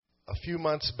A few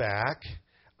months back,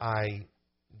 I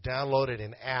downloaded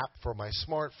an app for my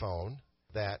smartphone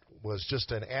that was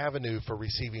just an avenue for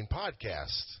receiving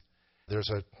podcasts. There's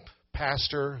a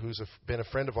pastor who's been a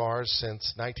friend of ours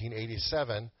since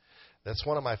 1987. That's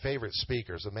one of my favorite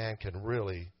speakers. The man can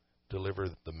really deliver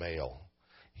the mail.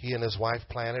 He and his wife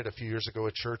planted a few years ago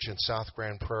a church in South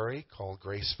Grand Prairie called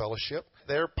Grace Fellowship.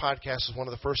 Their podcast is one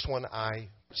of the first one I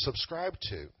subscribed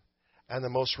to. And the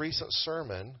most recent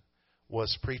sermon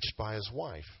was preached by his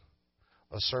wife,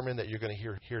 a sermon that you're going to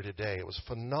hear here today. It was a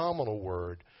phenomenal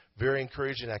word, very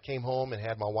encouraging. I came home and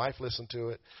had my wife listen to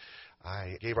it.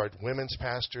 I gave our women's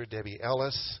pastor, Debbie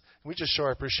Ellis. We just show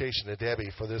our appreciation to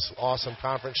Debbie for this awesome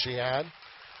conference she had.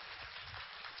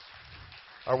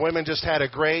 Our women just had a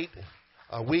great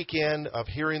weekend of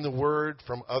hearing the word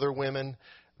from other women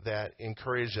that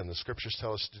encourage them. The scriptures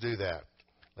tell us to do that.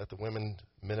 Let the women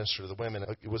minister to the women.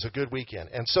 It was a good weekend.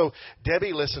 And so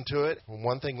Debbie listened to it.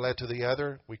 One thing led to the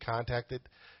other. We contacted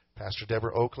Pastor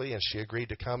Deborah Oakley, and she agreed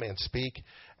to come and speak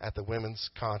at the women's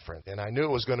conference. And I knew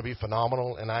it was going to be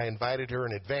phenomenal, and I invited her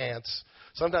in advance.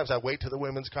 Sometimes I wait to the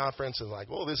women's conference and like,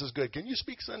 oh, this is good. Can you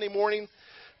speak Sunday morning?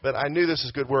 But I knew this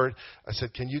is good word. I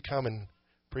said, can you come and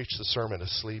preach the sermon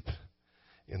asleep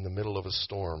in the middle of a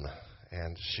storm?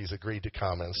 And she's agreed to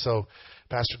come. And so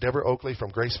Pastor Deborah Oakley from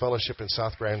Grace Fellowship in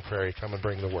South Grand Prairie, come and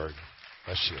bring the word.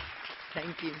 Bless you.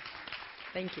 Thank you.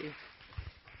 Thank you.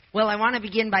 Well, I want to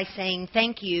begin by saying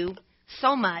thank you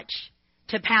so much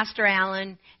to Pastor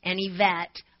Allen and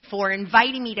Yvette for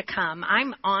inviting me to come.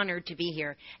 I'm honored to be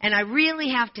here. And I really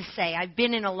have to say, I've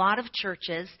been in a lot of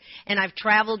churches, and I've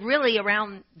traveled really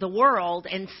around the world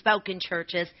and spoken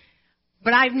churches,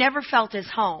 but I've never felt as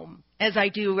home as I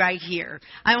do right here.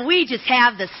 I mean, we just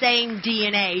have the same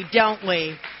DNA, don't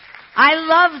we? I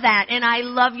love that, and I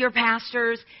love your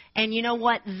pastors, and you know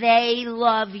what? They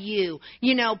love you.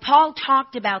 You know, Paul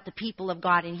talked about the people of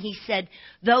God, and he said,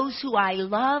 those who I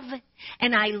love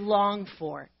and I long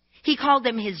for. He called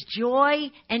them his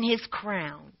joy and his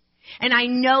crown. And I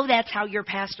know that's how your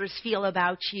pastors feel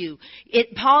about you.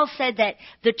 Paul said that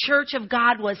the church of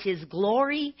God was his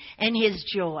glory and his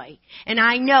joy. And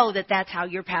I know that that's how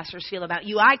your pastors feel about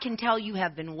you. I can tell you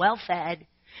have been well fed.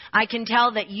 I can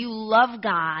tell that you love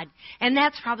God. And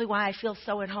that's probably why I feel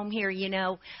so at home here. You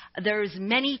know, there's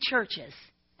many churches,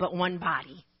 but one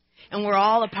body. And we're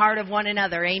all a part of one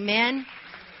another. Amen?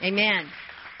 Amen.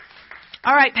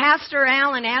 All right, Pastor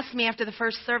Allen asked me after the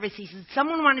first service, he said,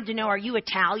 someone wanted to know, are you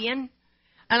Italian?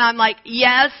 And I'm like,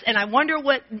 yes, and I wonder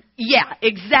what, yeah,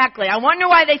 exactly. I wonder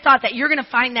why they thought that. You're going to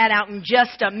find that out in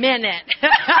just a minute.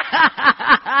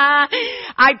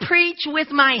 I preach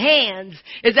with my hands.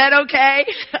 Is that okay?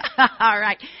 All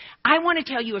right. I want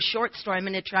to tell you a short story. I'm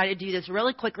going to try to do this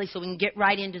really quickly so we can get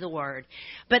right into the Word.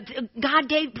 But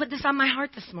God put this on my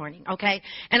heart this morning, okay?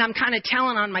 And I'm kind of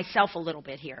telling on myself a little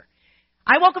bit here.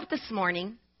 I woke up this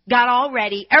morning, got all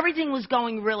ready. Everything was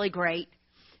going really great.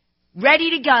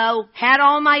 Ready to go. Had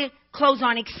all my clothes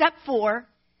on except for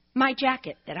my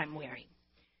jacket that I'm wearing.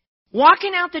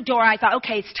 Walking out the door, I thought,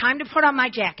 okay, it's time to put on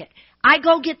my jacket. I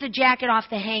go get the jacket off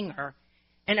the hanger.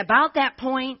 And about that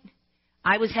point,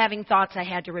 I was having thoughts I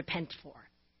had to repent for.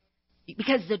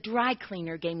 Because the dry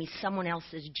cleaner gave me someone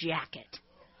else's jacket.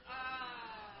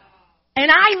 And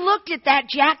I looked at that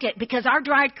jacket because our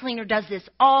dry cleaner does this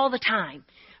all the time.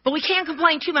 But we can't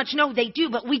complain too much. No, they do,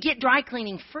 but we get dry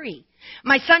cleaning free.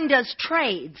 My son does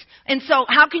trades. And so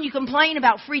how can you complain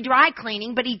about free dry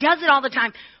cleaning? But he does it all the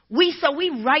time. So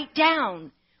we write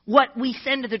down what we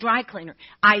send to the dry cleaner.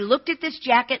 I looked at this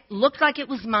jacket, looked like it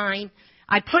was mine.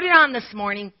 I put it on this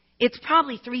morning. It's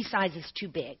probably 3 sizes too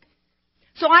big.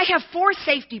 So I have 4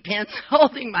 safety pins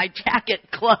holding my jacket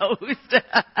closed.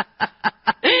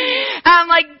 I'm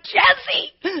like,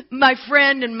 Jessie, my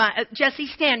friend, and Jessie,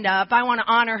 stand up. I want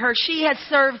to honor her. She has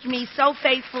served me so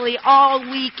faithfully all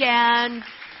weekend.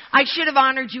 I should have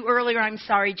honored you earlier. I'm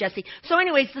sorry, Jessie. So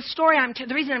anyways,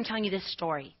 the reason I'm telling you this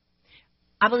story,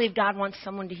 I believe God wants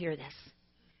someone to hear this.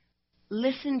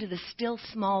 Listen to the still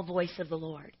small voice of the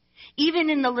Lord. Even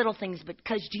in the little things,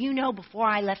 because do you know, before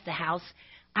I left the house,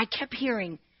 I kept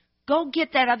hearing, go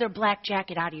get that other black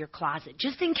jacket out of your closet,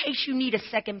 just in case you need a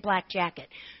second black jacket.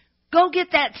 Go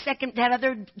get that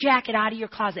other jacket out of your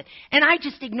closet. And I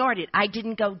just ignored it. I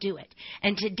didn't go do it.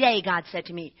 And today God said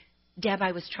to me, Deb,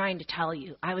 I was trying to tell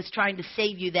you. I was trying to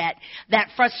save you that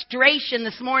frustration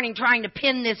this morning trying to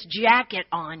pin this jacket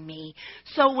on me.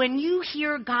 So when you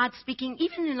hear God speaking,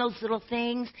 even in those little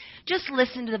things, just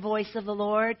listen to the voice of the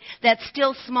Lord, that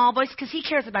still small voice, because He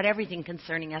cares about everything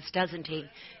concerning us, doesn't He?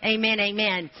 Amen,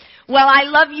 amen. Well, I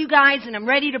love you guys, and I'm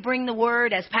ready to bring the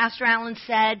word. As Pastor Allen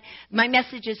said, my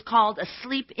message is called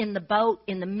Asleep in the Boat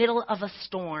in the Middle of a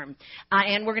Storm.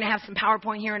 And we're going to have some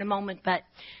PowerPoint here in a moment, but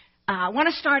I want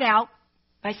to start out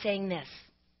by saying this.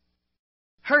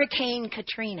 Hurricane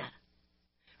Katrina,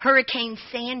 Hurricane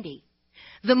Sandy,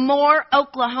 the Moore,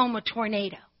 Oklahoma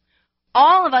tornado.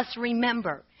 All of us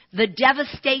remember the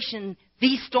devastation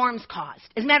these storms caused.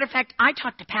 As a matter of fact, I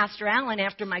talked to Pastor Allen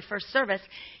after the first service,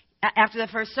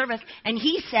 and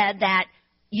he said that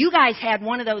you guys had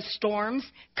one of those storms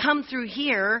come through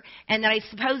here, and that I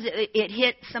suppose it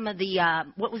hit some of the,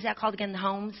 what was that called again, the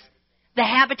homes? The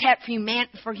Habitat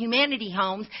for Humanity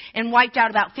homes, and wiped out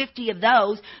about 50 of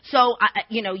those. So,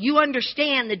 you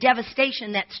understand the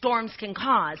devastation that storms can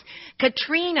cause.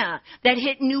 Katrina, that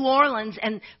hit New Orleans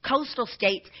and coastal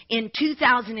states in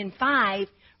 2005,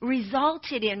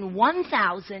 resulted in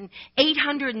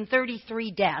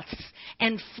 1,833 deaths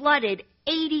and flooded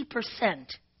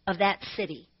 80% of that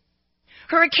city.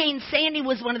 Hurricane Sandy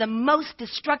was one of the most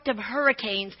destructive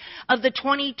hurricanes of the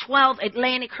 2012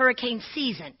 Atlantic hurricane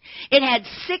season. It had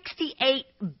 $68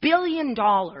 billion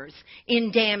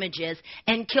in damages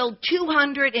and killed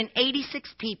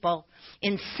 286 people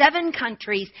in 7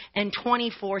 countries and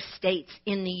 24 states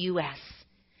in the U.S.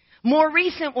 More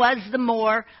recent was the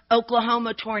Moore,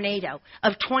 Oklahoma tornado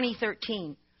of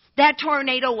 2013. That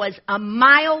tornado was a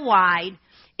mile wide.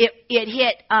 It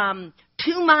hit 2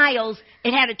 miles.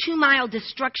 It had a 2-mile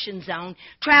destruction zone,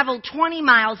 traveled 20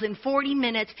 miles in 40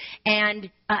 minutes, and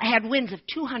had winds of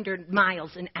 200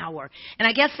 miles an hour. And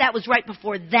I guess that was right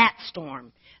before that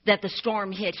storm, that the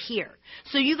storm hit here.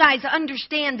 So you guys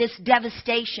understand this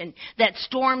devastation that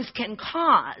storms can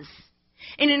cause.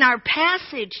 And in our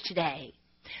passage today,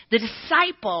 the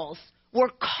disciples were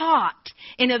caught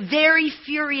in a very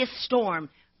furious storm,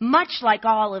 much like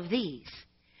all of these.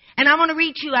 And I want to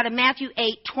read to you out of Matthew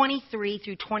 8:23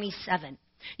 through 27.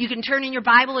 You can turn in your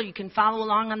Bible or you can follow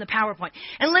along on the PowerPoint.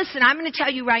 And listen, I'm going to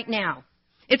tell you right now,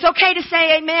 it's okay to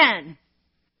say amen.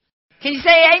 Can you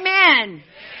say amen?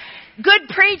 Good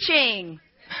preaching.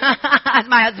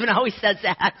 My husband always says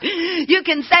that. You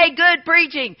can say good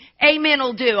preaching. Amen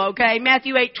will do, okay?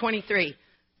 Matthew 8:23.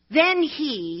 Then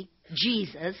he,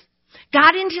 Jesus,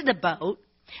 got into the boat,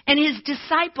 and his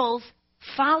disciples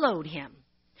followed him.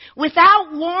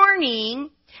 Without warning,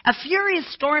 a furious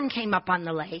storm came up on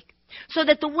the lake, so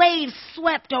that the waves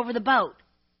swept over the boat.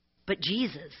 But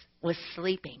Jesus was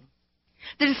sleeping.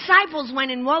 The disciples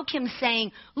went and woke him,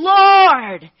 saying,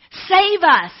 "Lord, save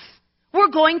us. We're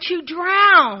going to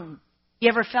drown." You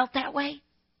ever felt that way?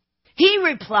 He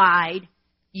replied,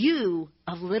 "You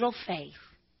of little faith.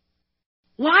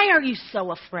 Why are you so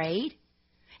afraid?"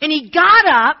 And he got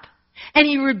up, and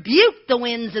he rebuked the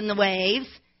winds and the waves,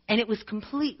 and it was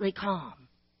completely calm.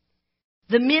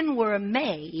 The men were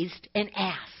amazed and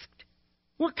asked,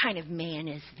 "What kind of man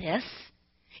is this?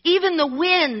 Even the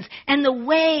winds and the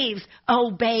waves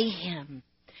obey him."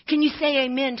 Can you say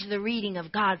amen to the reading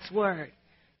of God's word?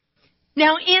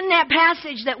 Now, in that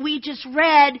passage that we just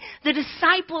read, the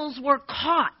disciples were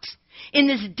caught in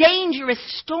this dangerous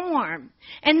storm,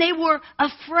 and they were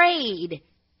afraid.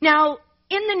 Now,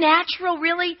 in the natural,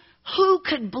 really, who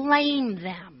could blame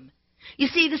them? You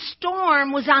see, the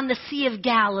storm was on the Sea of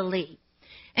Galilee.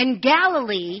 And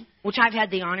Galilee, which I've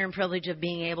had the honor and privilege of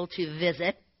being able to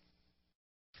visit,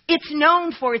 it's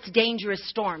known for its dangerous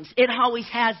storms. It always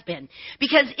has been.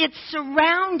 Because it's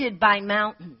surrounded by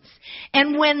mountains.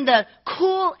 And when the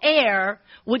cool air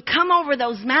would come over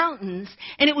those mountains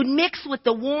and it would mix with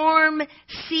the warm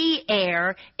sea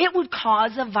air, it would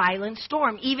cause a violent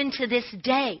storm, even to this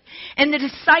day. And the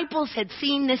disciples had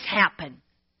seen this happen.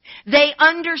 They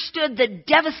understood the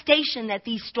devastation that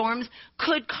these storms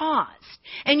could cause.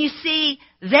 And you see,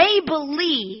 they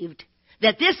believed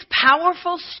that this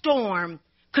powerful storm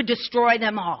could destroy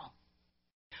them all.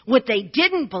 What they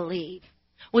didn't believe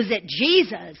was that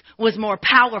Jesus was more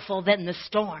powerful than the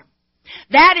storm.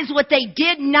 That is what they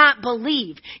did not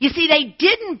believe. You see, they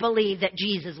didn't believe that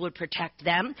Jesus would protect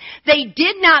them. They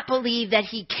did not believe that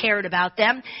he cared about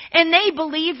them. And they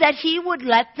believed that he would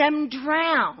let them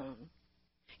drown.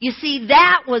 You see,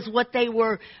 that was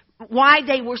why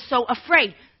they were so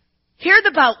afraid. Here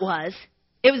the boat was.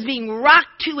 It was being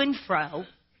rocked to and fro.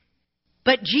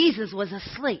 But Jesus was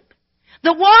asleep.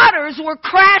 The waters were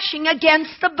crashing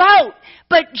against the boat,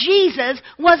 but Jesus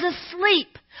was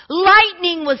asleep.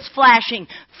 Lightning was flashing.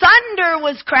 Thunder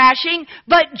was crashing.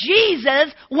 But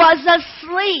Jesus was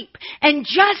asleep. And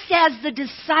just as the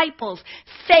disciples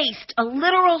faced a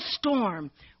literal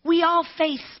storm, we all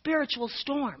face spiritual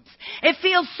storms. It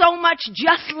feels so much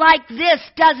just like this,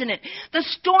 doesn't it? The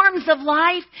storms of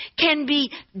life can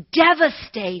be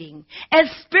devastating. As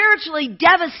spiritually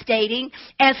devastating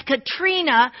as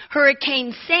Katrina,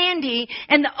 Hurricane Sandy,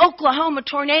 and the Oklahoma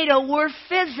tornado were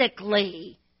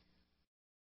physically.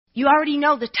 You already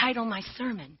know the title of my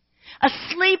sermon.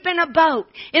 Asleep in a boat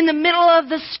in the middle of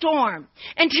the storm.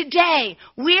 And today,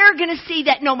 we're going to see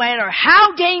that no matter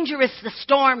how dangerous the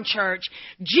storm, church,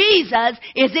 Jesus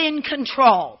is in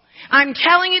control. I'm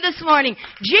telling you this morning,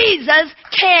 Jesus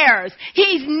cares.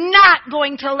 He's not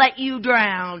going to let you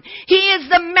drown. He is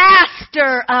the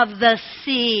master of the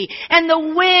sea, and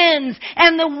the winds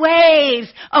and the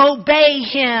waves obey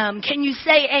Him. Can you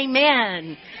say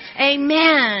amen?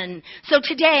 Amen. So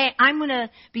today, I'm going to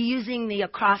be using the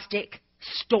acrostic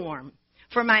STORM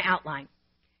for my outline.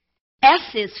 S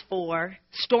is for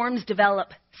storms develop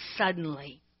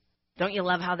suddenly. Don't you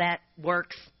love how that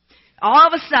works? All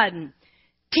of a sudden.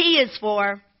 T is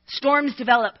for storms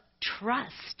develop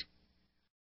trust.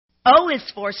 O is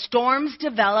for storms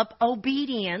develop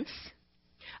obedience.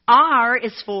 R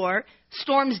is for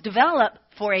storms develop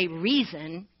for a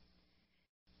reason.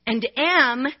 And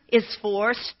M is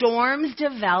for storms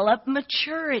develop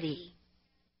maturity.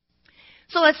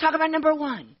 So let's talk about number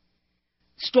 1.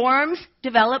 Storms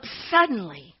develop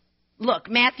suddenly. Look,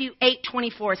 Matthew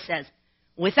 8:24 says,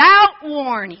 without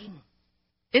warning.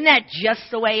 Isn't that just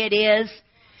the way it is?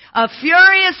 A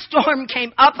furious storm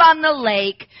came up on the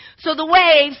lake, so the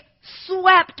waves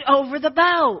swept over the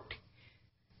boat.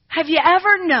 Have you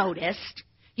ever noticed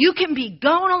you can be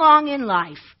going along in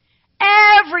life,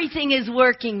 everything is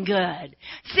working good.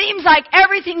 Seems like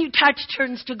everything you touch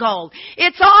turns to gold.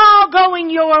 It's all going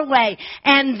your way.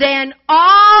 And then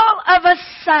all of a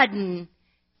sudden,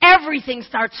 everything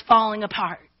starts falling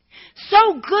apart.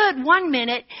 So good one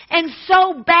minute and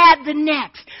so bad the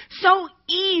next. So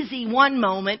easy one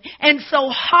moment and so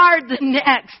hard the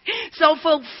next. So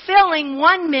fulfilling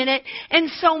one minute and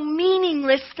so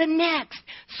meaningless the next.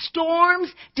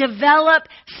 Storms develop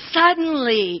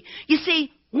suddenly. You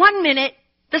see, one minute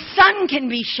the sun can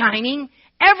be shining.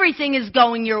 Everything is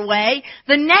going your way.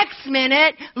 The next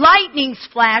minute, lightning's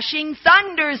flashing,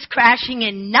 thunder's crashing,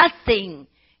 and nothing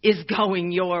is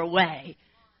going your way.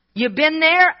 You've been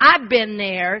there? I've been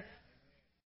there.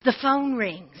 The phone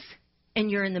rings, and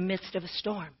you're in the midst of a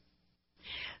storm.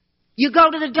 You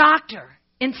go to the doctor,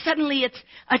 and suddenly it's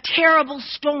a terrible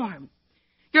storm.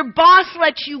 Your boss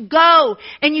lets you go,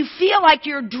 and you feel like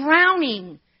you're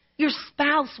drowning. Your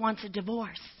spouse wants a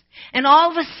divorce, and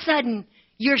all of a sudden,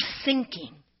 you're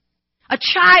sinking. A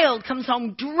child comes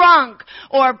home drunk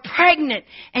or pregnant,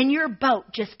 and your boat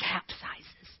just capsizes.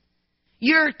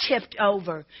 You're tipped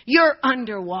over. You're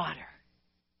underwater.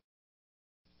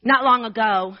 Not long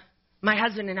ago, my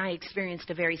husband and I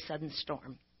experienced a very sudden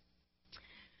storm.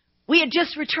 We had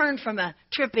just returned from a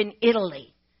trip in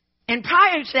Italy. And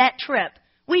prior to that trip,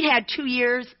 we'd had 2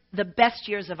 years, the best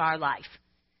years of our life.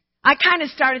 I kind of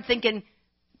started thinking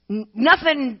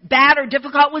nothing bad or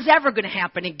difficult was ever going to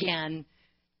happen again.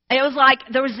 It was like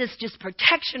there was this just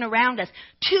protection around us.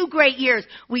 2 great years.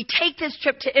 We take this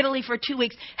trip to Italy for 2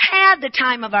 weeks, had the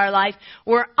time of our life.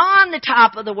 We're on the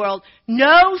top of the world.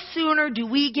 No sooner do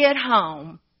we get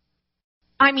home.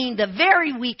 I mean, the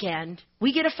very weekend,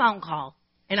 we get a phone call,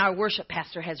 and our worship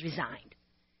pastor has resigned.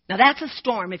 Now, that's a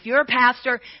storm. If you're a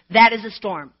pastor, that is a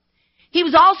storm. He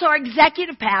was also our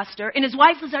executive pastor, and his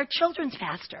wife was our children's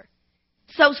pastor.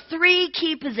 So 3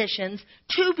 key positions,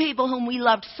 2 people whom we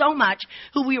loved so much,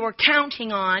 who we were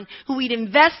counting on, who we'd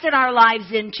invested our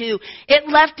lives into. It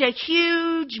left a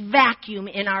huge vacuum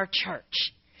in our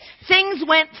church. Things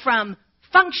went from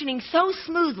functioning so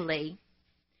smoothly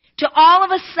to all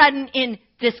of a sudden in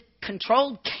this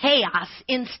controlled chaos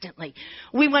instantly.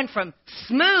 We went from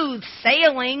smooth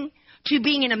sailing to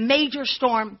being in a major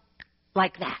storm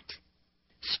like that.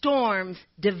 Storms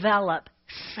develop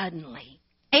suddenly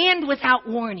and without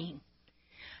warning.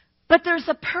 But there's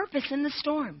a purpose in the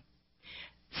storm.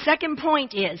 Second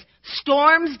point is,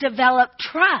 storms develop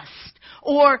trust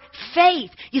or faith.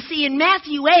 You see, in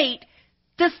Matthew 8,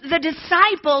 the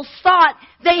disciples thought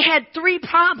they had 3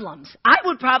 problems. I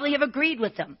would probably have agreed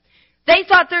with them. They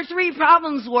thought their 3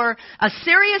 problems were a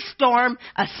serious storm,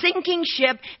 a sinking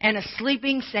ship, and a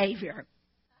sleeping Savior.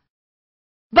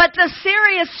 But the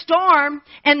serious storm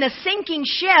and the sinking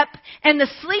ship and the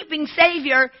sleeping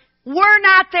Savior were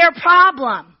not their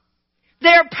problem.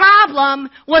 Their problem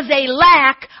was a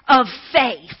lack of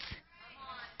faith.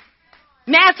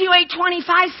 Matthew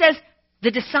 8:25 says,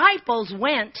 the disciples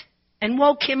went and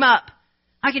woke him up.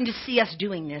 I can just see us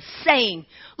doing this, saying,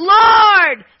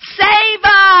 Lord, save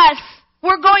us!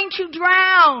 We're going to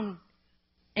drown.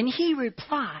 And he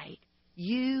replied,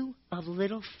 you of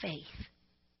little faith,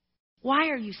 why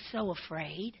are you so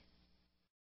afraid?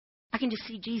 I can just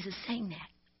see Jesus saying that.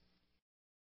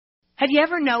 Have you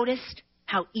ever noticed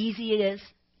how easy it is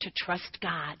to trust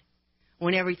God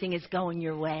when everything is going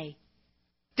your way?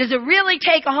 Does it really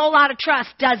take a whole lot of trust,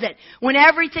 does it, when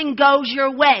everything goes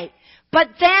your way? But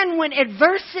then when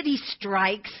adversity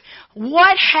strikes,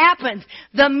 what happens?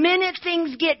 The minute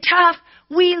things get tough,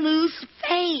 we lose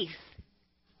faith.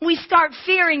 We start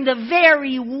fearing the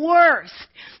very worst.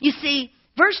 You see,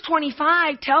 verse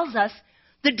 25 tells us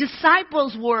the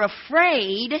disciples were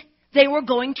afraid they were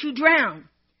going to drown.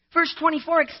 Verse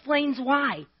 24 explains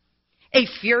why. A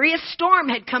furious storm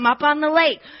had come up on the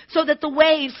lake so that the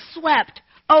waves swept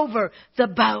over the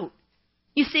boat.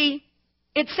 You see,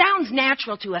 it sounds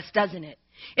natural to us, doesn't it?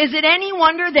 Is it any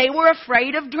wonder they were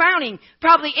afraid of drowning?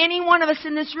 Probably any one of us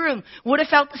in this room would have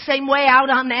felt the same way out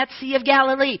on that Sea of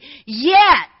Galilee. Yet,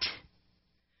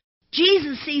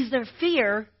 Jesus sees their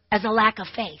fear as a lack of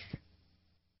faith.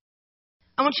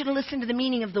 I want you to listen to the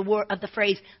meaning of the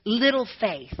phrase, little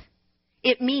faith.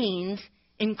 It means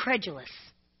incredulous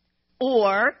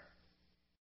or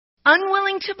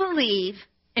unwilling to believe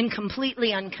and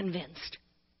completely unconvinced.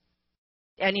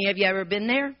 Any of you ever been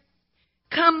there?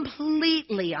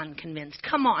 Completely unconvinced.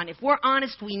 Come on, if we're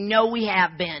honest, we know we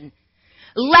have been.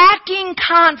 Lacking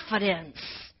confidence.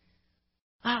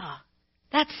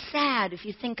 That's sad if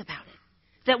you think about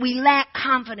it. That we lack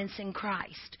confidence in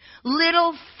Christ.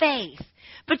 Little faith.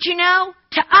 But you know,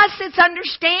 to us it's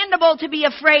understandable to be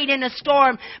afraid in a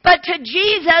storm. But to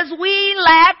Jesus, we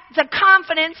lack the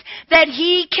confidence that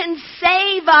He can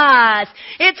save us.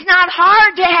 It's not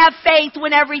hard to have faith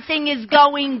when everything is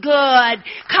going good.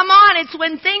 Come on, it's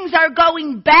when things are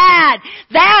going bad.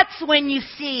 That's when you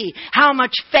see how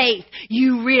much faith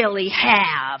you really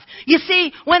have. You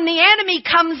see, when the enemy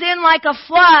comes in like a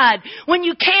flood, when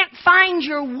you can't find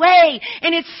your way,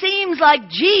 and it seems like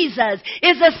Jesus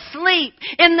is asleep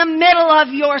in the middle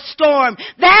of your storm,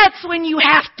 that's when you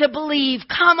have to believe,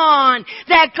 come on,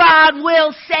 that God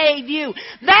will save you.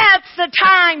 That's the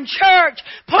time, church.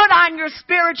 Put on your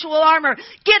spiritual armor.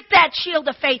 Get that shield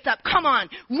of faith up. Come on.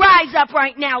 Rise up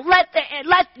right now. Let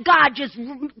God just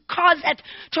cause that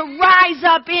to rise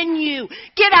up in you.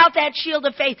 Get out that shield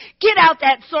of faith. Get out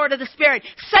that sword of the Spirit.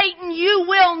 Satan, you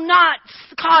will not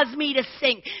cause me to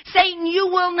sink. Satan, you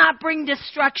will not bring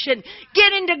destruction.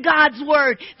 Get into God's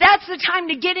Word. That's the time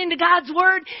to get into God's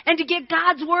Word and to get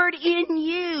God's Word in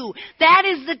you. That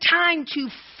is the time to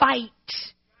fight.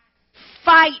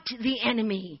 Fight the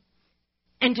enemy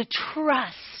and to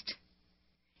trust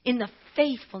in the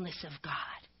faithfulness of God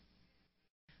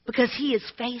because He is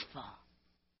faithful.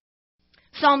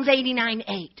 Psalms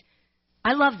 89:8.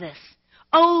 I love this.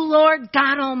 O Lord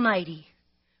God Almighty,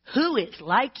 who is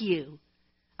like you?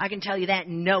 I can tell you that,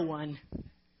 no one.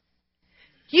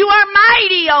 You are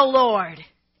mighty, O Lord,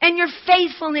 and your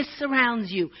faithfulness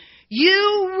surrounds you.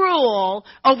 You rule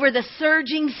over the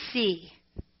surging sea.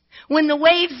 When the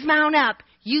waves mount up,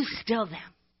 you still them.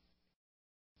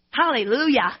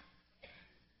 Hallelujah.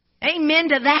 Amen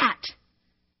to that.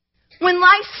 When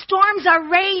life's storms are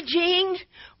raging,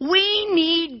 we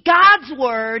need God's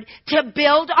Word to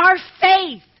build our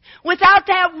faith. Without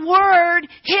that Word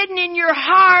hidden in your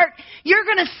heart, you're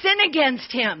going to sin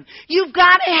against Him. You've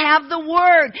got to have the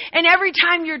Word. And every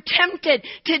time you're tempted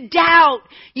to doubt,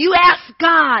 you ask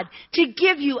God to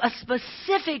give you a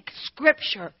specific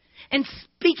scripture and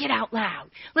speak it out loud.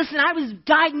 Listen, I was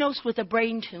diagnosed with a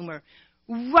brain tumor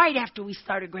right after we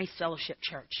started Grace Fellowship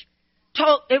Church.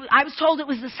 I was told it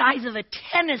was the size of a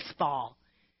tennis ball.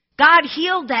 God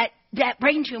healed that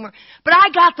brain tumor. But I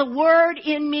got the Word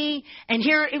in me, and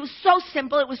here it was so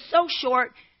simple, it was so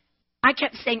short. I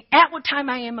kept saying, at what time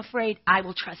I am afraid, I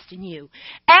will trust in you.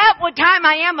 At what time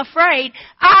I am afraid,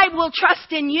 I will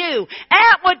trust in you.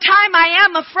 At what time I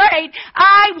am afraid,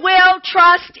 I will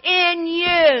trust in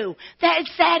you.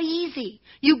 It's that easy.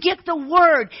 You get the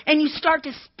Word, and you start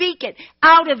to speak it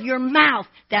out of your mouth.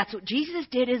 That's what Jesus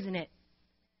did, isn't it?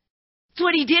 It's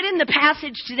what He did in the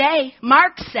passage today.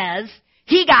 Mark says,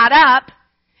 He got up,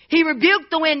 He rebuked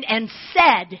the wind, and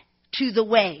said to the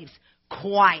waves,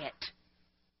 quiet.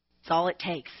 That's all it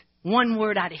takes. One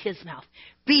word out of His mouth.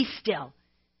 Be still.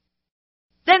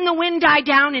 Then the wind died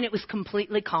down and it was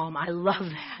completely calm. I love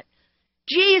that.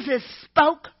 Jesus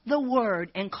spoke the word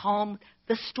and calmed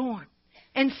the storm.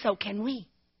 And so can we.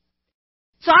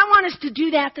 So I want us to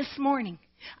do that this morning.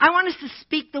 I want us to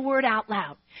speak the word out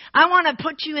loud. I want to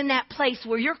put you in that place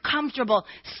where you're comfortable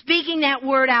speaking that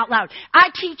word out loud. I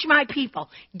teach my people,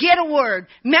 get a word,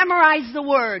 memorize the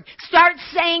word, start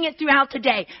saying it throughout the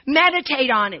day,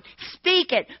 meditate on it,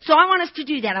 speak it. So I want us to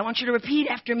do that. I want you to repeat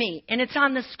after me, and it's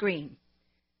on the screen.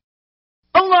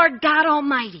 O Lord God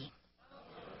Almighty,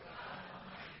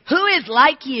 who is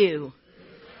like you?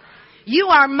 You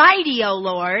are mighty, O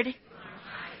Lord,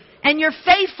 and your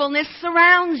faithfulness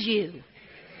surrounds you.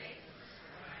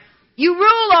 You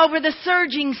rule over the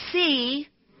surging sea.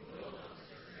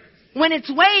 When its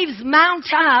waves mount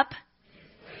up,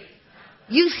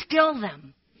 you still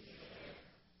them.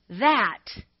 That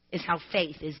is how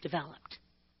faith is developed.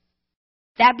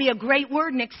 That'd be a great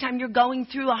word next time you're going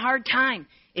through a hard time.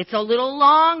 It's a little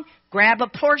long. Grab a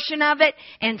portion of it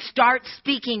and start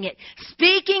speaking it.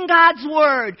 Speaking God's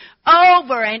word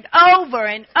over and over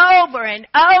and over and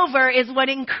over is what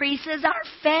increases our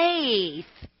faith.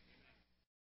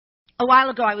 A while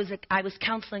ago, I was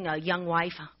counseling a young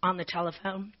wife on the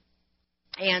telephone,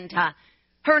 and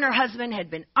her and her husband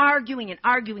had been arguing and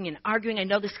arguing and arguing. I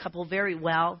know this couple very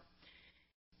well,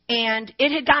 and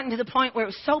it had gotten to the point where it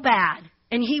was so bad,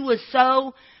 and he was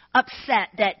so upset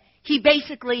that he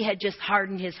basically had just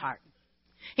hardened his heart.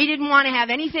 He didn't want to have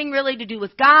anything really to do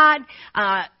with God.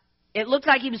 It looked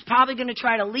like he was probably going to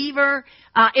try to leave her.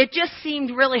 It just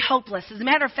seemed really hopeless. As a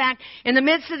matter of fact, in the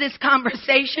midst of this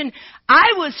conversation,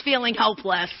 I was feeling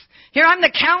hopeless. Here I'm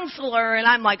the counselor, and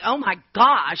I'm like, oh my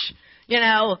gosh,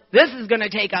 this is going to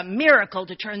take a miracle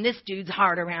to turn this dude's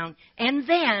heart around. And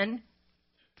then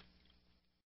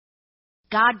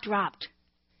God dropped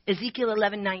Ezekiel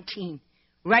 11:19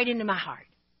 right into my heart.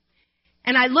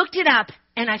 And I looked it up,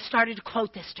 and I started to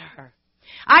quote this to her.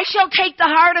 I shall take the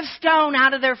heart of stone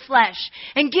out of their flesh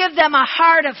and give them a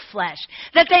heart of flesh,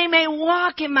 that they may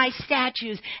walk in my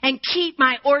statutes and keep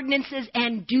my ordinances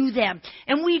and do them.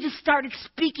 And we just started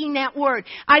speaking that word.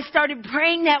 I started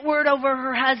praying that word over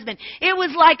her husband. It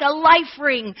was like a life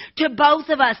ring to both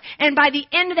of us. And by the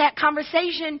end of that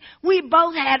conversation, we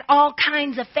both had all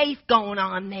kinds of faith going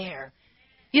on there.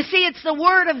 You see, it's the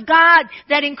Word of God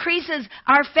that increases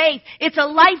our faith. It's a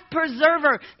life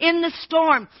preserver in the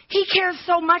storm. He cares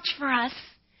so much for us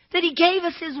that He gave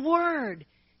us His Word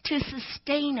to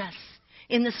sustain us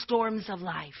in the storms of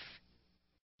life.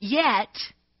 Yet,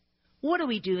 what do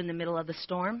we do in the middle of the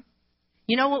storm?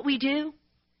 You know what we do?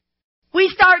 We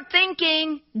start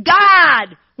thinking,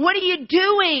 God, what are you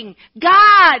doing?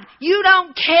 God, you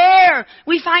don't care.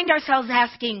 We find ourselves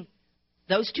asking,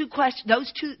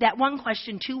 that one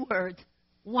question, two words,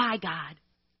 why God?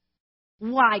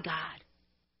 Why God?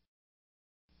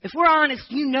 If we're honest,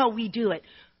 we do it.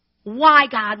 Why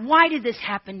God? Why did this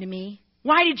happen to me?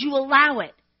 Why did you allow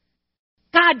it?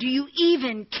 God, do you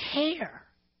even care?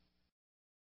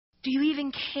 Do you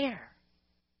even care?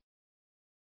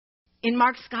 In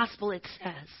Mark's gospel it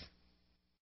says,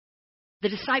 the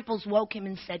disciples woke him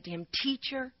and said to him,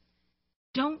 Teacher,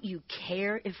 don't you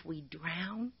care if we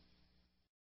drown?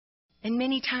 And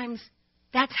many times,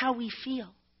 that's how we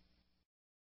feel.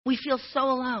 We feel so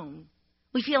alone.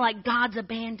 We feel like God's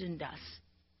abandoned us.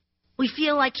 We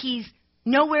feel like He's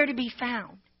nowhere to be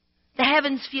found. The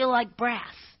heavens feel like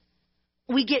brass.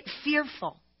 We get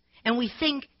fearful, and we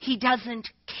think He doesn't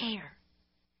care.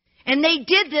 And they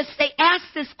did this. They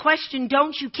asked this question,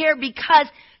 don't you care? Because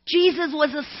Jesus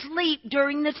was asleep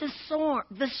during the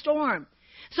storm.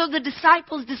 So the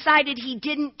disciples decided He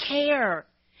didn't care.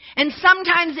 And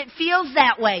sometimes it feels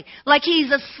that way, like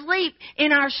He's asleep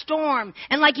in our storm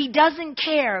and like He doesn't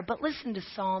care. But listen to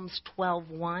Psalms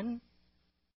 12:1.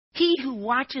 He who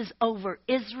watches over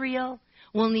Israel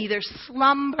will neither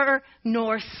slumber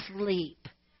nor sleep.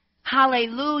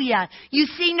 Hallelujah. You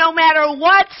see, no matter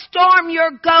what storm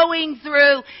you're going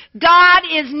through, God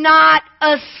is not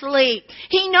asleep.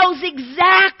 He knows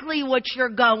exactly what you're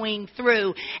going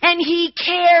through, and He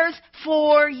cares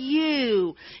for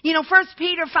you. 1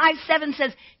 Peter 5:7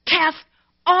 says, cast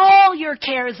all your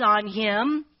cares on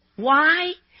Him.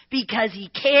 Why? Because He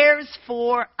cares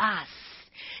for us.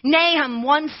 Nahum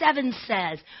 1:7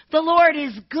 says, the Lord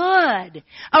is good,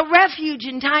 a refuge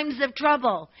in times of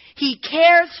trouble. He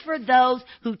cares for those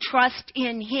who trust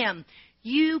in Him.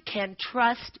 You can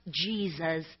trust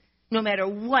Jesus no matter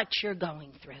what you're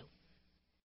going through.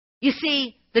 You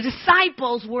see, the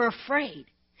disciples were afraid.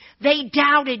 They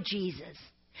doubted Jesus.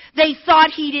 They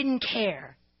thought He didn't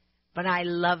care. But I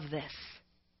love this.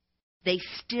 They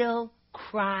still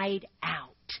cried out,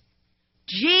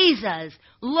 Jesus,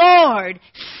 Lord,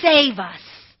 save us.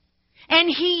 And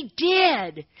He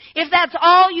did. If that's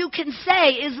all you can say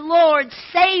is, Lord,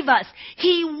 save us,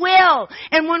 He will.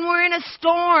 And when we're in a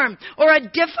storm or a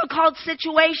difficult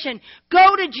situation,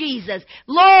 go to Jesus.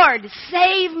 Lord,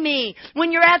 save me.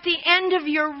 When you're at the end of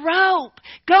your rope,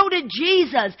 go to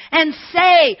Jesus and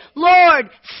say, Lord,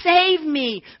 save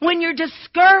me. When you're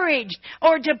discouraged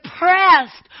or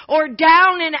depressed or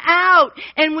down and out,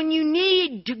 and when you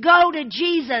need to go to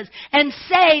Jesus and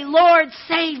say, Lord,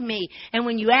 save me. And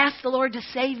when you ask the Lord to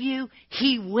save you,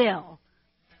 He will.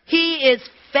 He is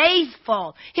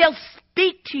faithful. He'll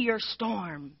speak to your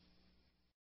storm.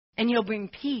 And He'll bring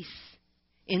peace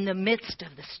in the midst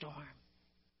of the storm.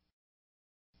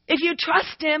 If you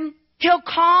trust Him, He'll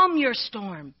calm your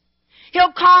storm.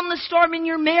 He'll calm the storm in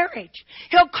your marriage.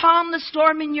 He'll calm the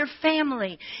storm in your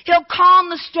family. He'll calm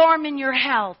the storm in your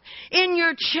health, in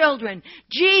your children.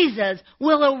 Jesus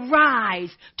will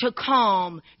arise to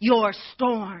calm your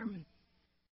storm.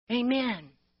 Amen.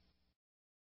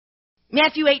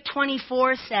 Matthew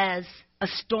 8:24 says, a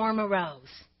storm arose.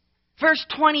 Verse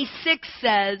 26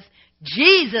 says,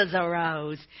 Jesus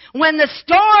arose. When the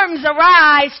storms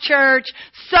arise, church,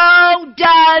 so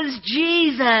does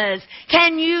Jesus.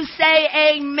 Can you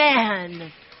say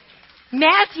amen?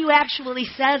 Matthew actually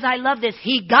says, I love this,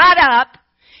 He got up,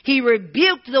 He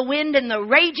rebuked the wind and the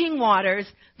raging waters,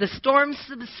 the storm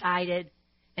subsided,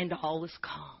 and all was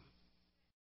calm.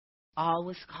 All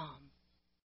was calm.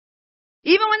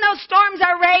 Even when those storms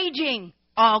are raging,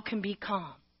 all can be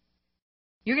calm.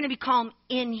 You're going to be calm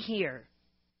in here,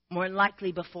 more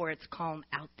likely before it's calm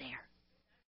out there.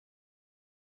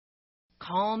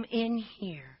 Calm in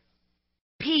here.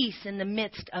 Peace in the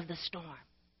midst of the storm.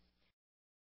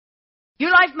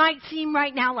 Your life might seem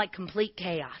right now like complete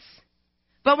chaos.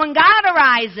 But when God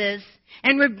arises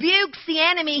and rebukes the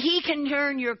enemy, He can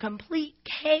turn your complete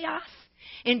chaos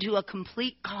into a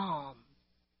complete calm.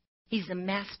 He's the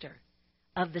master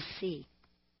of the sea.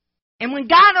 And when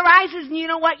God arises, you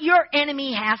know what? Your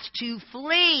enemy has to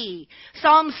flee.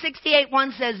 Psalm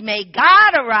 68:1 says, may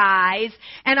God arise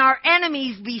and our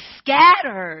enemies be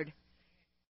scattered.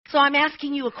 So I'm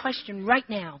asking you a question right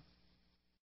now.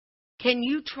 Can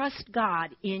you trust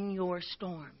God in your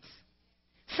storms?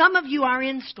 Some of you are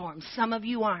in storms. Some of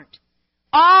you aren't.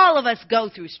 All of us go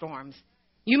through storms.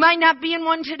 You might not be in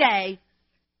one today.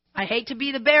 I hate to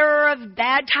be the bearer of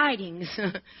bad tidings,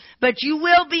 but you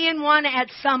will be in one at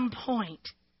some point.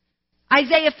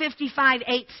 Isaiah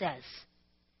 55:8 says,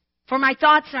 for my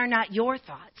thoughts are not your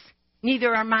thoughts,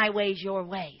 neither are my ways your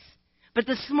ways. But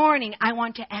this morning I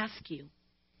want to ask you,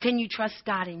 can you trust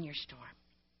God in your storm?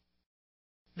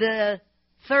 The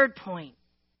third point,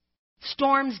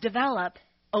 storms develop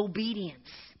obedience.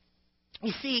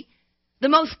 You see, the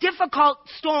most difficult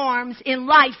storms in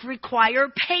life require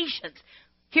patience.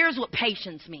 Here's what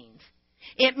patience means.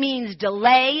 It means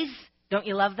delays. Don't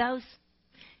you love those?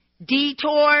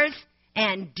 Detours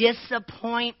and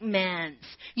disappointments.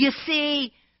 You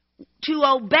see, to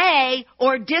obey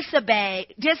or disobey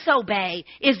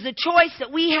is the choice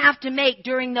that we have to make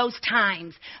during those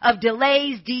times of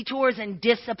delays, detours, and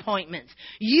disappointments.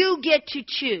 You get to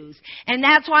choose. And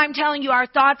that's why I'm telling you, our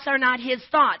thoughts are not His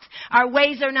thoughts. Our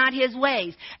ways are not His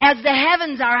ways. As the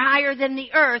heavens are higher than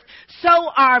the earth, so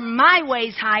are my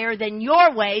ways higher than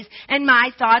your ways, and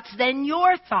my thoughts than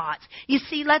your thoughts. You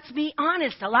see, let's be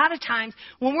honest. A lot of times,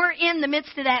 when we're in the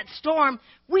midst of that storm,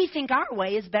 we think our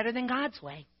way is better than God's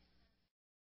way.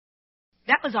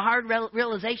 That was a hard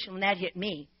realization when that hit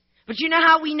me. But you know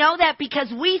how we know that?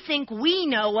 Because we think we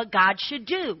know what God should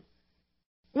do.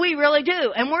 We really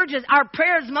do. And our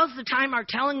prayers most of the time are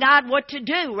telling God what to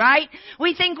do, right?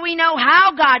 We think we know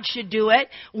how God should do it,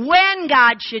 when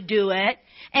God should do it,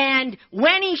 and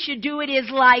when He should do it is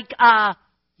like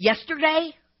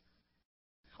yesterday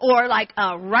or like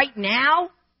right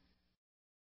now.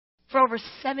 For over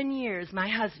 7 years, my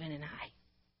husband and I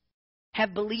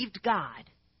have believed God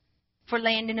for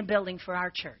land in a building for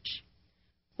our church.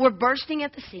 We're bursting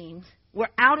at the seams. We're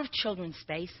out of children's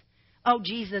space. Oh,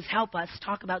 Jesus, help us.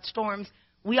 Talk about storms.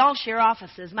 We all share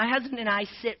offices. My husband and I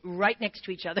sit right next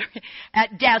to each other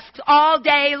at desks all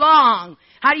day long.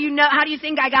 How do you know? How do you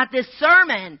think I got this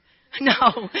sermon?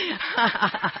 No.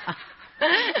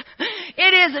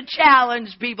 It is a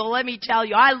challenge, people, let me tell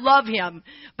you. I love him.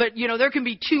 But, there can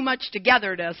be too much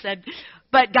togetherness.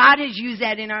 But God has used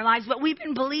that in our lives. But we've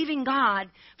been believing God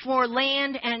for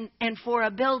land and for a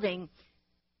building.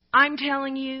 I'm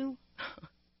telling you,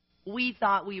 we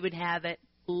thought we would have it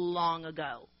long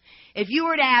ago. If you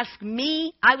were to ask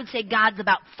me, I would say God's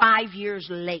about 5 years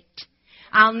late.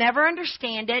 I'll never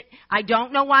understand it. I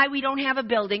don't know why we don't have a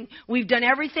building. We've done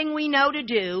everything we know to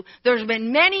do. There's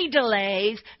been many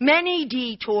delays, many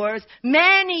detours,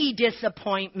 many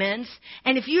disappointments.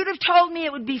 And if you'd have told me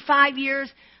it would be 5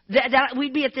 years, that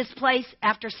we'd be at this place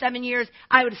after 7 years,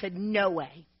 I would have said, no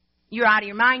way. You're out of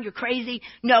your mind. You're crazy.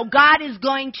 No, God is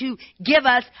going to give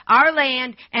us our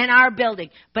land and our building.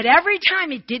 But every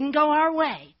time it didn't go our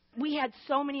way, we had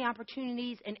so many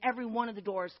opportunities and every one of the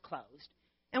doors closed.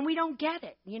 And we don't get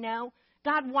it,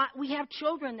 God, we have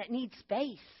children that need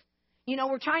space.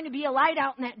 We're trying to be a light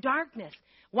out in that darkness.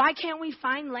 Why can't we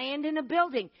find land in a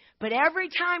building? But every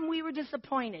time we were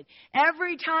disappointed,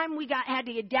 every time we had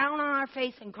to get down on our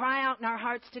face and cry out in our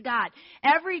hearts to God,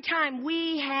 every time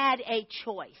we had a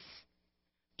choice,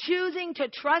 choosing to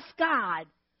trust God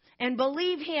and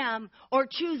believe Him or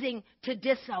choosing to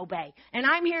disobey. And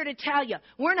I'm here to tell you,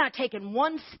 we're not taking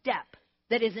one step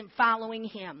that isn't following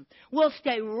Him. We'll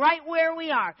stay right where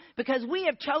we are because we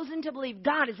have chosen to believe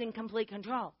God is in complete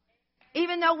control.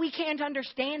 Even though we can't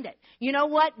understand it. You know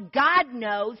what? God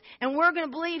knows, and we're going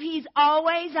to believe He's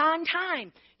always on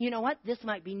time. You know what? This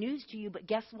might be news to you, but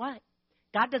guess what?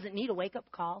 God doesn't need a wake-up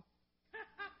call.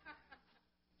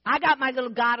 I got my little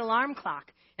God alarm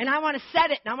clock, and I want to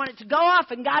set it, and I want it to go off,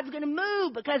 and God's going to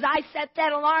move because I set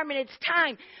that alarm, and it's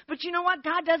time. But you know what?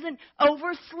 God doesn't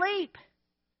oversleep.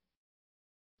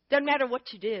 Doesn't matter what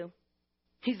you do.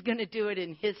 He's going to do it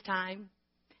in His time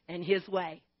and His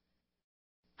way.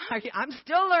 I'm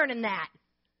still learning that.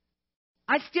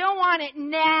 I still want it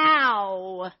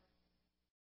now.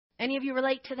 Any of you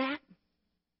relate to that?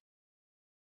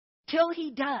 Till He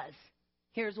does,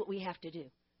 here's what we have to do.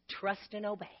 Trust and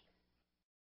obey.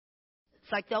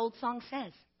 It's like the old song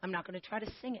says. I'm not going to try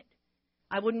to sing it.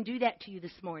 I wouldn't do that to you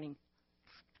this morning.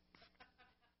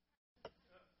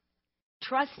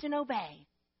 Trust and obey.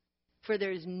 For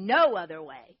there's no other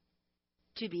way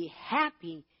to be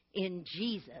happy in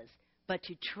Jesus but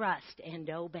to trust and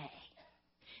obey.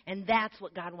 And that's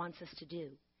what God wants us to do.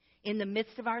 In the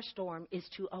midst of our storm is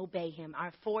to obey Him.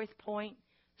 Our fourth point,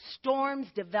 storms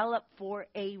develop for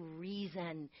a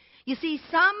reason. You see,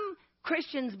 some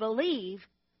Christians believe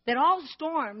that all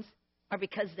storms are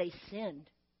because they sinned.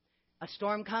 A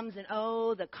storm comes and,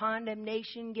 the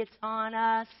condemnation gets on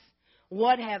us.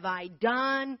 What have I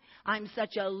done? I'm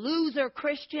such a loser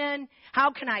Christian. How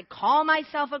can I call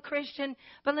myself a Christian?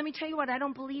 But let me tell you what, I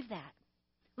don't believe that.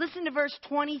 Listen to verse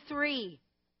 23.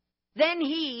 Then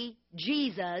He,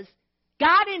 Jesus,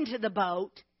 got into the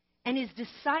boat, and His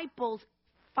disciples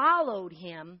followed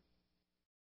Him.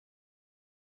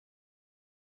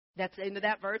 That's the end of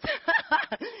that verse.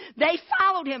 They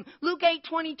followed Him. Luke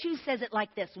 8:22 says it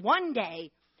like this. One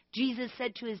day, Jesus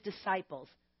said to His disciples,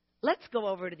 let's go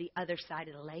over to the other side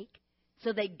of the lake.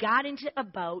 So they got into a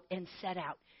boat and set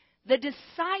out. The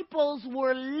disciples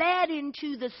were led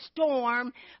into the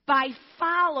storm by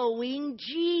following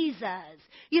Jesus.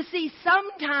 You see,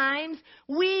 sometimes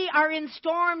we are in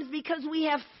storms because we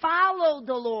have followed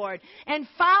the Lord. And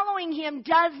following Him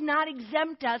does not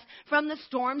exempt us from the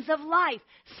storms of life.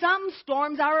 Some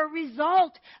storms are a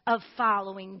result of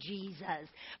following Jesus.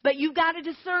 But you've got to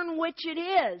discern which it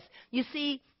is. You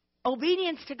see,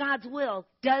 obedience to God's will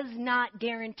does not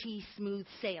guarantee smooth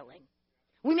sailing.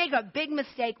 We make a big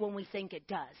mistake when we think it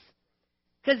does.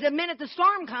 Because the minute the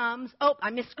storm comes, I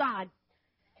missed God.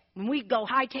 And we go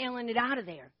hightailing it out of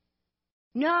there.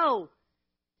 No.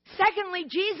 Secondly,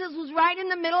 Jesus was right in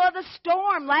the middle of the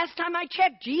storm. Last time I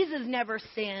checked, Jesus never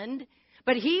sinned.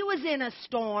 But He was in a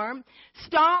storm.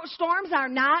 Storms are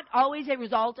not always a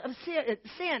result of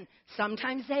sin.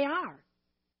 Sometimes they are.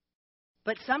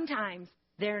 But sometimes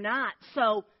they're not.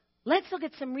 So let's look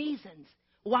at some reasons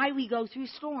why we go through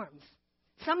storms.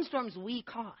 Some storms we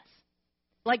cause.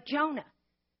 Like Jonah.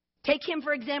 Take him,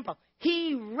 for example.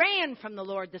 He ran from the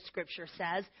Lord, the Scripture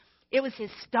says. It was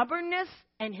his stubbornness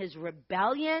and his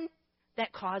rebellion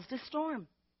that caused a storm.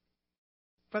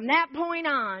 From that point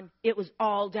on, it was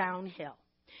all downhill.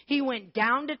 He went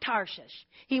down to Tarshish.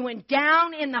 He went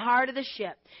down in the heart of the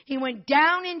ship. He went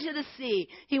down into the sea.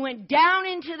 He went down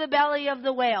into the belly of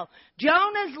the whale.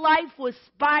 Jonah's life was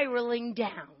spiraling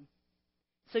down.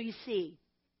 So you see,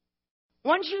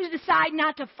 once you decide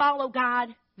not to follow God,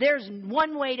 there's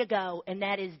one way to go, and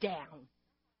that is down.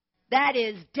 That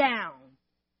is down.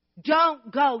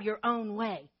 Don't go your own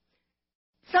way.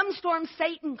 Some storms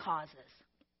Satan causes.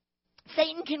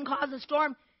 Satan can cause a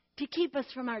storm to keep us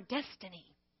from our destiny.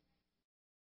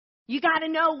 You got to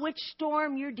know which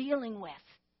storm you're dealing with.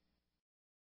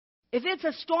 If it's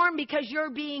a storm because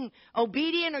you're being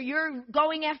obedient or you're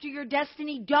going after your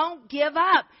destiny, don't give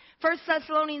up. 1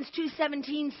 Thessalonians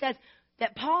 2:17 says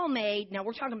that Paul made, now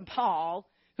we're talking Paul,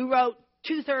 who wrote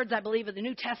 2/3, I believe, of the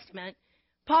New Testament,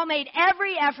 Paul made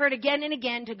every effort again and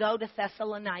again to go to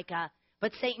Thessalonica,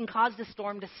 but Satan caused a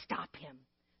storm to stop him.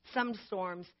 Some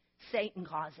storms Satan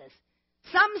causes.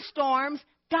 Some storms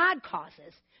God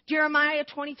causes. Jeremiah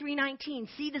 23:19,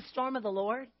 see the storm of the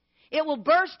Lord? It will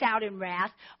burst out in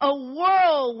wrath, a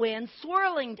whirlwind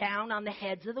swirling down on the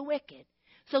heads of the wicked.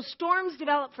 So storms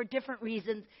develop for different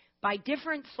reasons by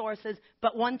different sources,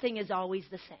 but one thing is always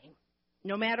the same,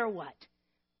 no matter what.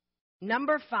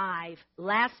 Number 5,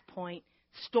 last point,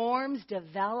 storms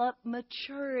develop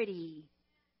maturity.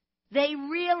 They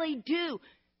really do.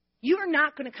 You're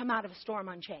not going to come out of a storm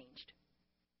unchanged.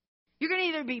 You're going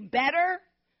to either be better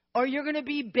or you're going to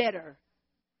be bitter.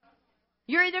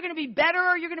 You're either going to be better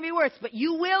or you're going to be worse, but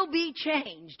you will be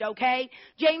changed, okay?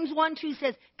 James 1:2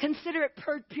 says, consider it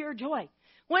pure joy.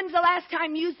 When's the last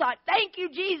time you thought, thank you,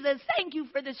 Jesus, thank you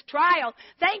for this trial,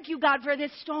 thank you, God, for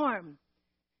this storm?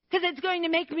 Because it's going to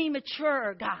make me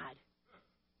mature, God.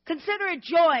 Consider it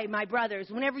joy, my brothers,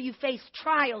 whenever you face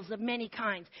trials of many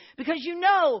kinds, because you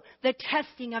know the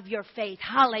testing of your faith,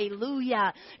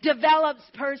 hallelujah, develops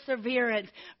perseverance.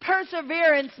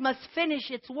 Perseverance must finish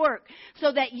its work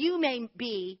so that you may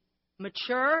be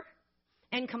mature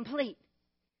and complete.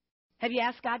 Have you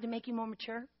asked God to make you more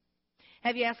mature?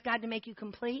 Have you asked God to make you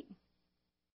complete?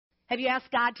 Have you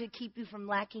asked God to keep you from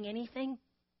lacking anything?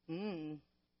 Then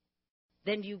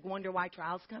do you wonder why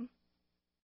trials come?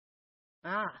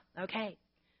 Okay.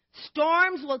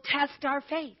 Storms will test our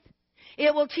faith.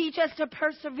 It will teach us to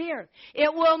persevere.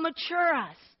 It will mature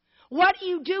us. What do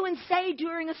you do and say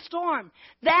during a storm?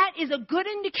 That is a good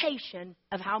indication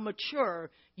of how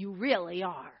mature you really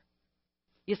are.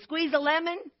 You squeeze a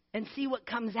lemon and see what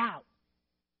comes out.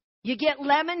 You get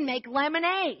lemon, make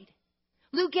lemonade.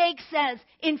 Luke 8 says,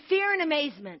 in fear and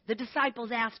amazement, the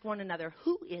disciples asked one another,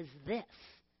 who is this?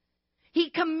 He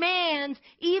commands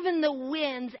even the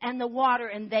winds and the water,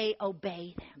 and they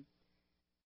obey them.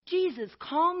 Jesus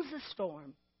calms the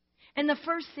storm. And the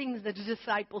first thing the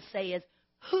disciples say is,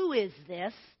 who is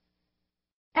this?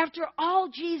 After all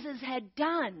Jesus had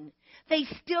done, they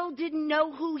still didn't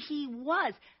know who he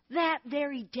was. That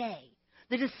very day,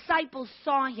 the disciples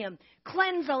saw him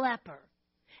cleanse a leper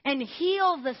and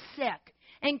heal the sick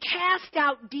and cast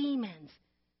out demons.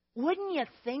 Wouldn't you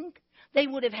think they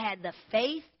would have had the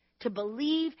faith to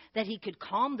believe that he could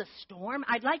calm the storm?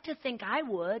 I'd like to think I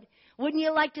would. Wouldn't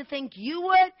you like to think you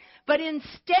would? But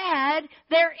instead,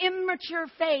 their immature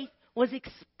faith was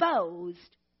exposed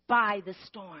by the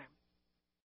storm.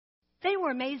 They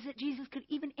were amazed that Jesus could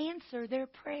even answer their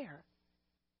prayer.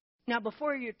 Now,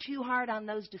 before you're too hard on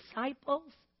those disciples,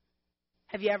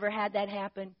 have you ever had that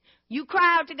happen? You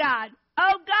cry out to God,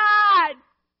 oh God,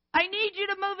 I need you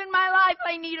to move in my life.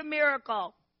 I need a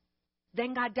miracle.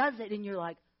 Then God does it and you're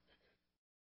like,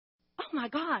 oh my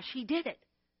gosh, he did it.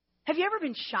 Have you ever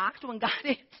been shocked when God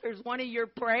answers one of your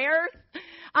prayers?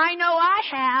 I know I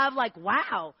have. Like,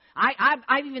 wow.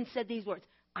 I've even said these words.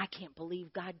 I can't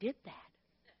believe God did that.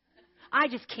 I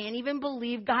just can't even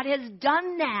believe God has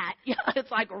done that.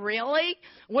 It's like, really?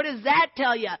 What does that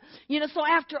tell you? So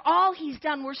after all he's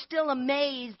done, we're still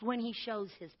amazed when he shows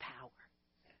his power.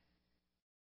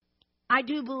 I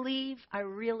do believe, I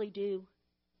really do,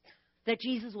 that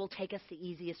Jesus will take us the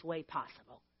easiest way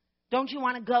possible. Don't you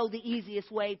want to go the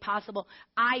easiest way possible?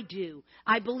 I do.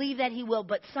 I believe that he will,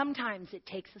 but sometimes it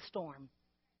takes a storm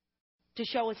to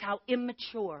show us how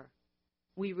immature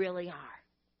we really are.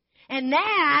 And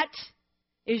that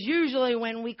is usually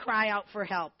when we cry out for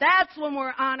help. That's when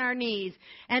we're on our knees.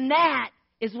 And that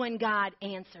is when God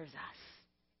answers us.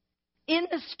 In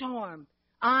the storm,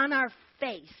 on our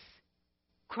face,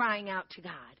 crying out to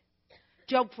God.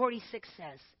 Job 46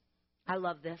 says, I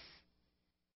love this.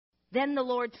 Then the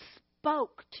Lord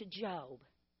spoke to Job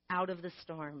out of the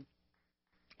storm.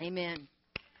 Amen.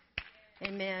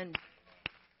 Amen.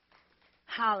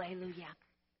 Hallelujah.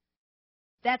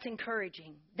 That's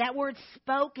encouraging. That word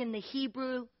spoke in the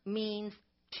Hebrew means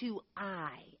to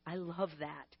eye. I love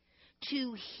that.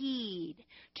 To heed,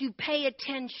 to pay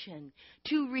attention,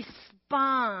 to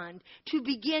respond, to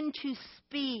begin to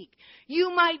speak.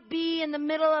 You might be in the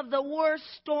middle of the worst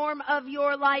storm of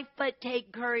your life, but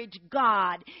take courage.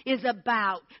 God is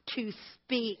about to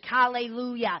speak.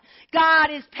 Hallelujah.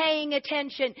 God is paying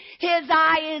attention. His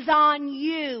eye is on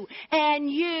you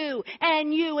and you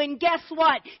and you. And guess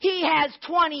what? He has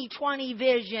 20/20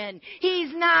 vision.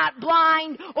 He's not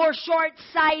blind or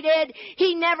short-sighted.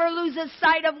 He never loses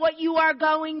sight of what you are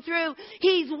going through.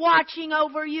 He's watching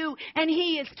over you and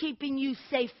he is keeping you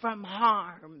safe from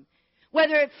harm,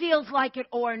 whether it feels like it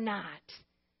or not.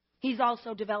 He's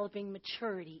also developing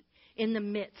maturity in the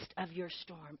midst of your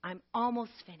storm. I'm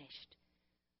almost finished.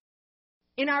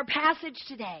 In our passage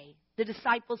today, the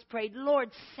disciples prayed, Lord,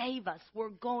 save us. We're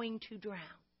going to drown.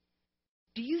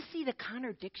 Do you see the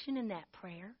contradiction in that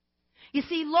prayer? You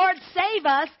see, Lord, save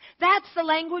us, that's the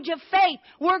language of faith.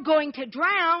 We're going to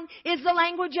drown is the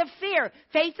language of fear.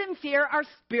 Faith and fear are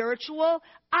spiritual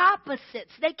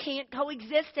opposites. They can't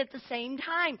coexist at the same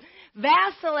time.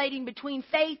 Vacillating between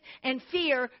faith and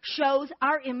fear shows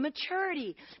our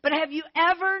immaturity. But have you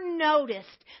ever noticed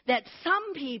that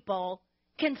some people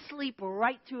can sleep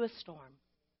right through a storm?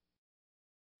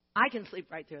 I can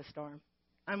sleep right through a storm.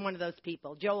 I'm one of those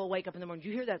people. Joe will wake up in the morning. Did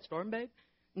you hear that storm, babe?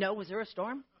 No, was there a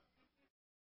storm?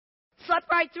 Slept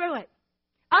right through it.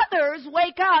 Others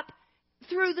wake up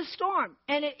through the storm,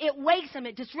 and it wakes them.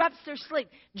 It disrupts their sleep.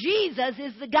 Jesus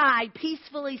is the guy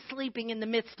peacefully sleeping in the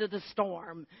midst of the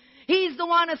storm. He's the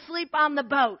one asleep on the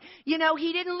boat. You know,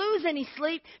 he didn't lose any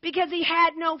sleep because he had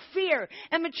no fear.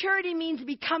 And maturity means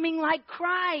becoming like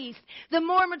Christ. The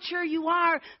more mature you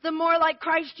are, the more like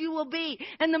Christ you will be.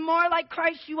 And the more like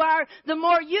Christ you are, the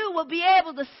more you will be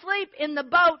able to sleep in the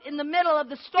boat in the middle of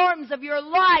the storms of your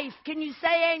life. Can you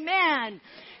say amen?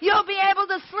 You'll be able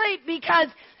to sleep because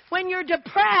when you're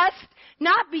depressed,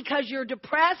 not because you're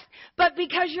depressed, but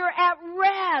because you're at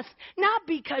rest. Not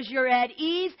because you're at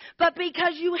ease, but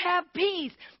because you have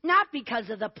peace. Not because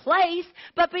of the place,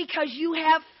 but because you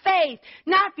have faith.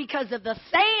 Not because of the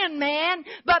sandman,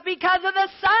 but because of the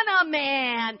Son of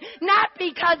Man. Not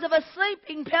because of a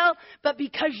sleeping pill, but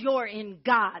because you're in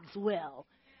God's will.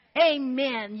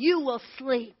 Amen. You will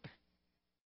sleep.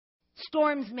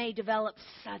 Storms may develop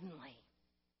suddenly,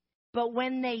 but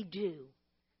when they do,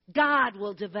 God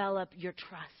will develop your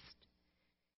trust.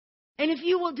 And if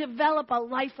you will develop a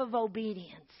life of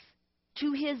obedience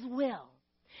to His will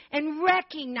and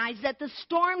recognize that the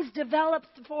storms develop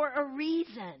for a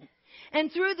reason, and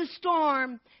through the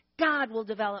storm, God will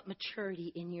develop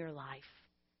maturity in your life.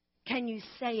 Can you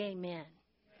say amen?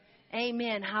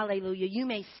 Amen. Hallelujah. You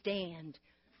may stand.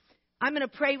 I'm going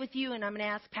to pray with you, and I'm going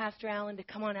to ask Pastor Allen to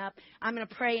come on up. I'm going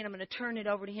to pray, and I'm going to turn it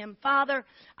over to him. Father,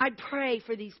 I pray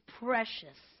for these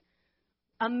precious,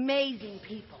 amazing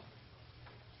people.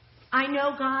 I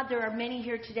know, God, there are many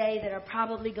here today that are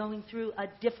probably going through a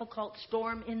difficult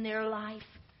storm in their life.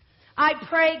 I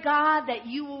pray, God, that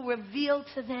you will reveal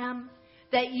to them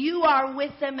that you are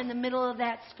with them in the middle of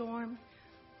that storm.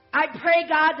 I pray,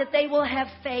 God, that they will have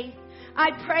faith.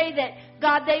 I pray that,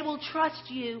 God, they will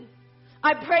trust you.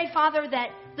 I pray, Father,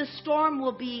 that the storm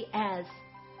will be as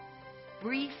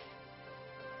brief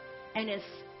and as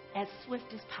swift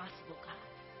as possible, God.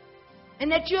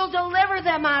 And that you'll deliver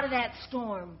them out of that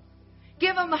storm.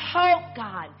 Give them hope,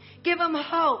 God. Give them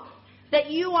hope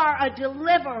that you are a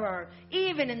deliverer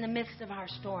even in the midst of our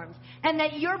storms. And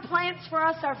that your plans for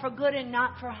us are for good and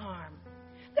not for harm.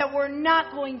 That we're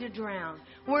not going to drown.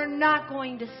 We're not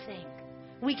going to sink.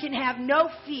 We can have no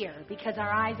fear because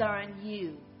our eyes are on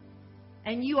you.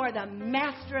 And you are the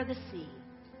master of the sea.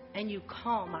 And you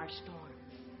calm our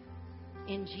storms.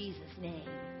 In Jesus' name.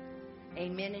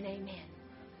 Amen and amen.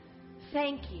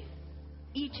 Thank you,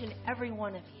 each and every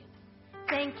one of you.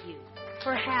 Thank you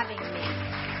for having me.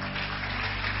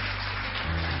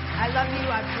 I love you.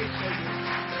 I appreciate you.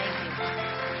 Thank you.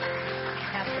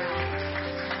 Pastor Allen.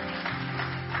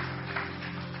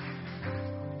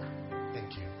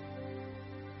 Thank you.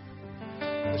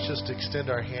 Let's just extend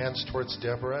our hands towards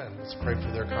Deborah and let's pray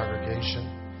for their congregation.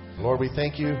 Lord, we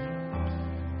thank you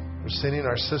for sending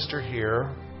our sister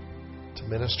here to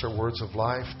minister words of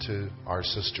life to our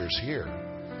sisters here.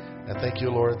 And thank you,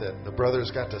 Lord, that the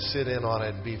brothers got to sit in on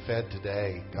it and be fed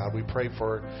today. God, we pray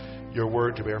for your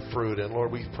word to bear fruit. And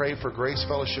Lord, we pray for Grace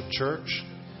Fellowship Church.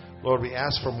 Lord, we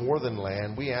ask for more than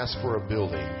land. We ask for a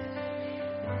building,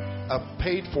 a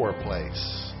paid-for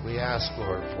place. We ask,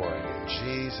 Lord, for it in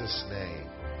Jesus' name.